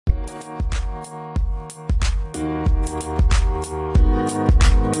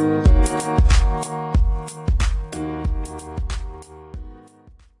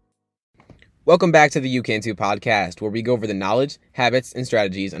Welcome back to the You Can Too podcast, where we go over the knowledge, habits, and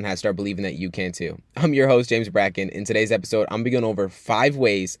strategies on how to start believing that you can too. I'm your host, James Bracken. In today's episode, I'm going over 5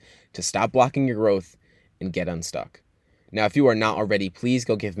 ways to stop blocking your growth and get unstuck. Now, if you are not already, please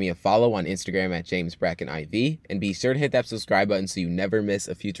go give me a follow on Instagram at JamesBrackenIV, and be sure to hit that subscribe button so you never miss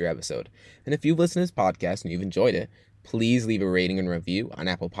a future episode. And if you've listened to this podcast and you've enjoyed it, please leave a rating and review on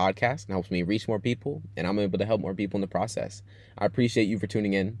Apple Podcasts. It helps me reach more people, and I'm able to help more people in the process. I appreciate you for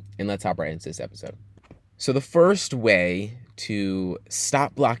tuning in, and let's hop right into this episode. So the first way to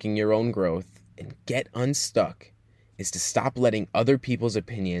stop blocking your own growth and get unstuck is to stop letting other people's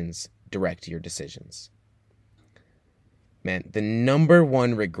opinions direct your decisions. Man, the number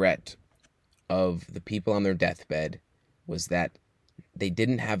one regret of the people on their deathbed was that they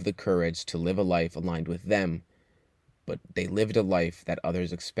didn't have the courage to live a life aligned with them, but they lived a life that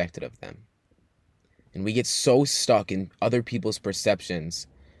others expected of them. And we get so stuck in other people's perceptions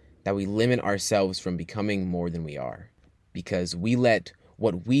that we limit ourselves from becoming more than we are, because we let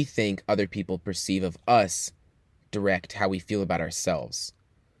what we think other people perceive of us direct how we feel about ourselves.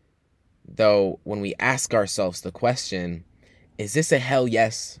 Though when we ask ourselves the question, is this a hell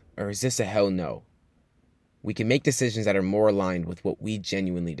yes or is this a hell no? We can make decisions that are more aligned with what we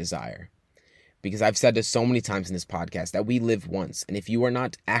genuinely desire. Because I've said this so many times in this podcast that we live once, and if you are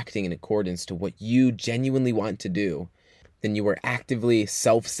not acting in accordance to what you genuinely want to do, then you are actively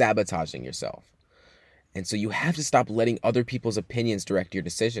self-sabotaging yourself. And so you have to stop letting other people's opinions direct your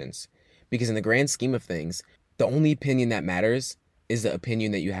decisions. Because in the grand scheme of things, the only opinion that matters is the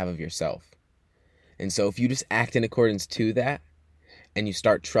opinion that you have of yourself. And so if you just act in accordance to that, and you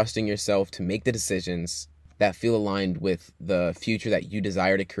start trusting yourself to make the decisions that feel aligned with the future that you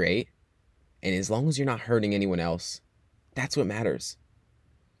desire to create, and as long as you're not hurting anyone else, that's what matters.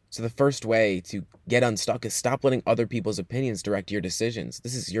 So the first way to get unstuck is stop letting other people's opinions direct your decisions.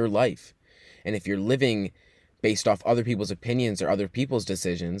 This is your life. And if you're living based off other people's opinions or other people's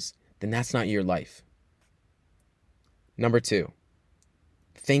decisions, then that's not your life. Number 2,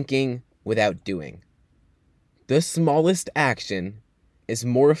 thinking without doing. The smallest action is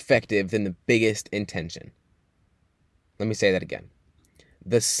more effective than the biggest intention. Let me say that again.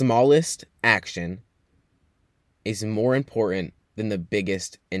 The smallest action is more important than the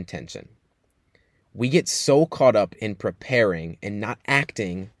biggest intention. We get so caught up in preparing and not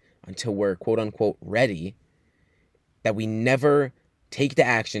acting until we're quote unquote ready that we never take the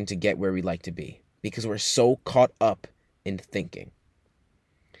action to get where we'd like to be, because we're so caught up in thinking.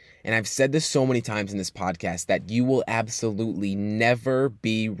 And I've said this so many times in this podcast that you will absolutely never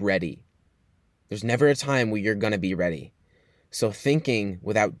be ready. There's never a time where you're going to be ready. So thinking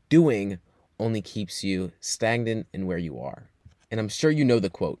without doing only keeps you stagnant in where you are. And I'm sure you know the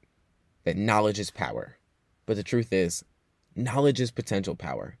quote that knowledge is power. But the truth is, knowledge is potential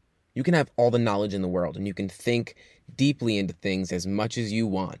power. You can have all the knowledge in the world and you can think deeply into things as much as you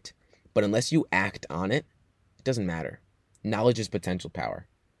want. But unless you act on it, it doesn't matter. Knowledge is potential power.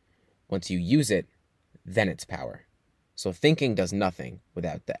 Once you use it, then it's power. So thinking does nothing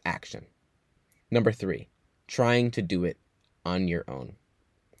without the action. Number 3, trying to do it on your own.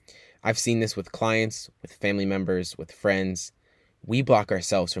 I've seen this with clients, with family members, with friends. We block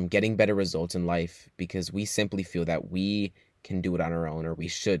ourselves from getting better results in life because we simply feel that we can do it on our own, or we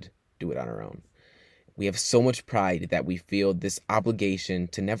should do it on our own. We have so much pride that we feel this obligation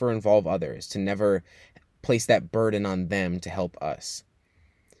to never involve others, to never place that burden on them to help us.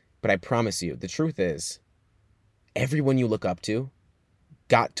 But I promise you, the truth is, everyone you look up to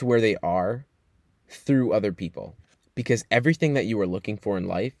got to where they are through other people. Because everything that you are looking for in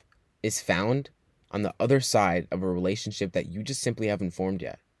life is found on the other side of a relationship that you just simply haven't formed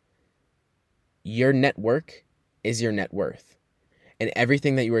yet. Your network is your net worth. And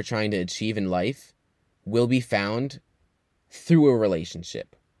everything that you are trying to achieve in life will be found through a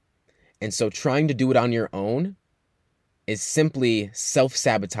relationship. And so trying to do it on your own is simply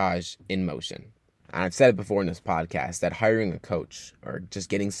self-sabotage in motion. And I've said it before in this podcast that hiring a coach or just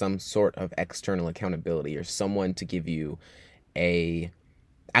getting some sort of external accountability or someone to give you a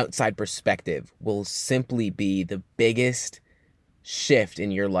outside perspective will simply be the biggest shift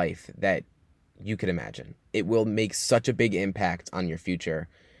in your life that you could imagine. It will make such a big impact on your future.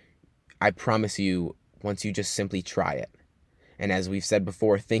 I promise you, once you just simply try it. And as we've said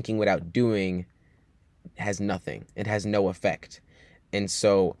before, thinking without doing has nothing. It has no effect. And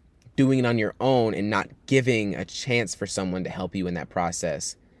so doing it on your own and not giving a chance for someone to help you in that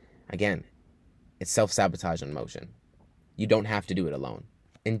process, again, it's self-sabotage in motion. You don't have to do it alone.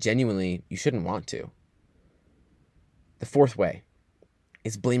 And genuinely, you shouldn't want to. The 4th way,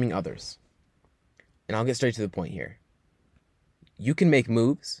 is blaming others. And I'll get straight to the point here. You can make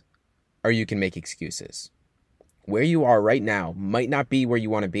moves or you can make excuses. Where you are right now might not be where you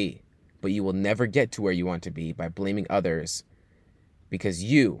want to be, but you will never get to where you want to be by blaming others, because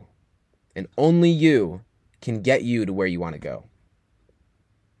you, and only you, can get you to where you want to go.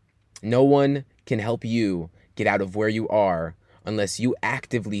 No one can help you get out of where you are unless you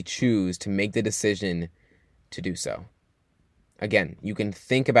actively choose to make the decision to do so. Again, you can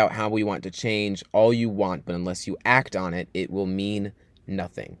think about how we want to change all you want, but unless you act on it, it will mean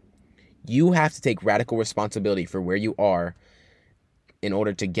nothing. You have to take radical responsibility for where you are in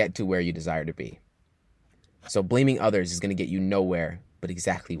order to get to where you desire to be. So blaming others is going to get you nowhere but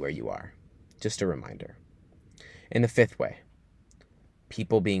exactly where you are. Just a reminder. And the fifth way,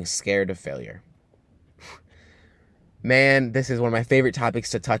 people being scared of failure. Man, this is one of my favorite topics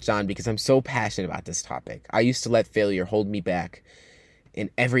to touch on because I'm so passionate about this topic. I used to let failure hold me back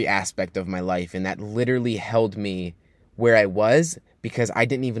in every aspect of my life, and that literally held me where I was because I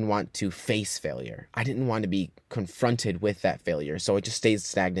didn't even want to face failure. I didn't want to be confronted with that failure, so I just stayed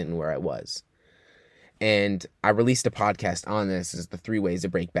stagnant in where I was. And I released a podcast on this, is the 3 ways to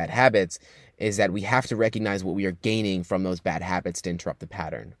break bad habits, is that we have to recognize what we are gaining from those bad habits to interrupt the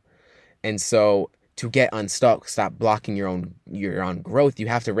pattern. And so to get unstuck, stop blocking your own growth, you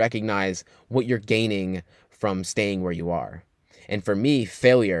have to recognize what you're gaining from staying where you are. And for me,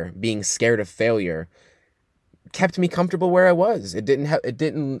 failure, being scared of failure, kept me comfortable where I was. It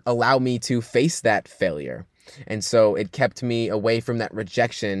didn't allow me to face that failure. And so it kept me away from that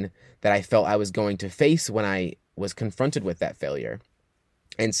rejection that I felt I was going to face when I was confronted with that failure.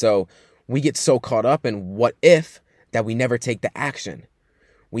 And so we get so caught up in what if that we never take the action.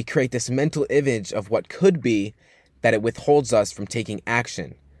 We create this mental image of what could be that it withholds us from taking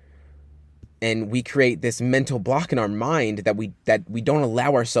action. And we create this mental block in our mind that we don't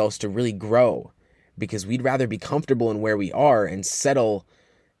allow ourselves to really grow, because we'd rather be comfortable in where we are and settle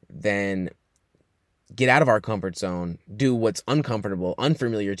than get out of our comfort zone, do what's uncomfortable,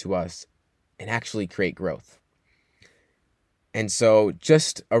 unfamiliar to us, and actually create growth. And so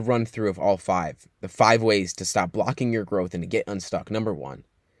just a run through of all 5, the 5 ways to stop blocking your growth and to get unstuck. Number 1,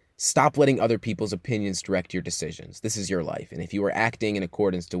 stop letting other people's opinions direct your decisions. This is your life. And if you are acting in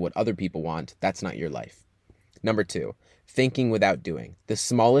accordance to what other people want, that's not your life. Number 2, thinking without doing. The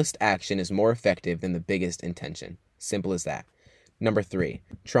smallest action is more effective than the biggest intention. Simple as that. Number 3,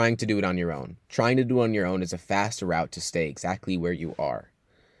 trying to do it on your own. Trying to do it on your own is a fast route to stay exactly where you are.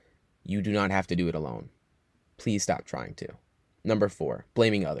 You do not have to do it alone. Please stop trying to. Number 4,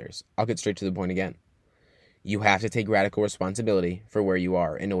 blaming others. I'll get straight to the point again. You have to take radical responsibility for where you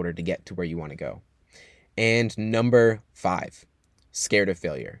are in order to get to where you want to go. And number 5, scared of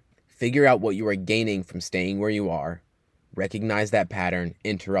failure. Figure out what you are gaining from staying where you are. Recognize that pattern,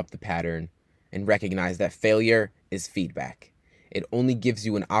 interrupt the pattern, and recognize that failure is feedback. It only gives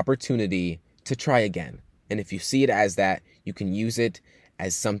you an opportunity to try again. And if you see it as that, you can use it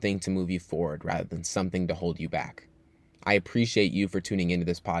as something to move you forward rather than something to hold you back. I appreciate you for tuning into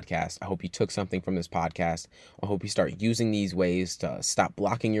this podcast. I hope you took something from this podcast. I hope you start using these ways to stop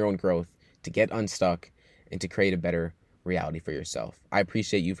blocking your own growth, to get unstuck, and to create a better reality for yourself. I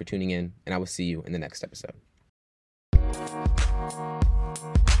appreciate you for tuning in, and I will see you in the next episode.